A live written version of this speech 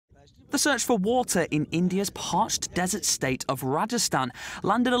The search for water in India's parched desert state of Rajasthan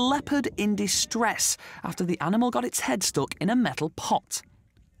landed a leopard in distress after the animal got its head stuck in a metal pot.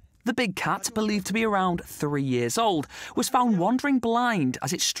 The big cat, believed to be around 3 years old, was found wandering blind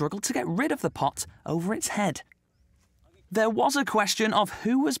as it struggled to get rid of the pot over its head. There was a question of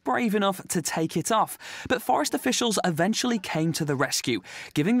who was brave enough to take it off, but forest officials eventually came to the rescue,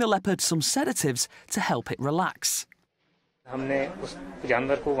 giving the leopard some sedatives to help it relax.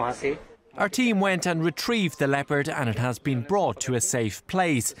 Our team went and retrieved the leopard and it has been brought to a safe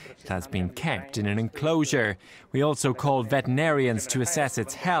place. It has been kept in an enclosure. We also called veterinarians to assess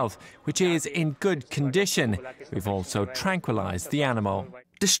its health, which is in good condition. We've also tranquilized the animal.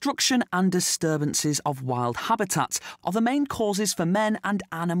 Destruction and disturbances of wild habitats are the main causes for men and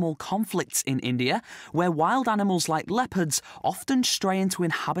animal conflicts in India, where wild animals like leopards often stray into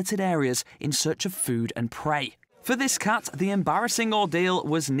inhabited areas in search of food and prey. For this cat, the embarrassing ordeal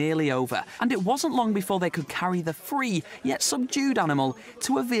was nearly over, and it wasn't long before they could carry the free, yet subdued animal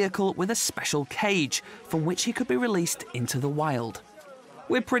to a vehicle with a special cage, from which he could be released into the wild.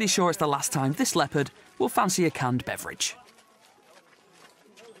 We're pretty sure it's the last time this leopard will fancy a canned beverage.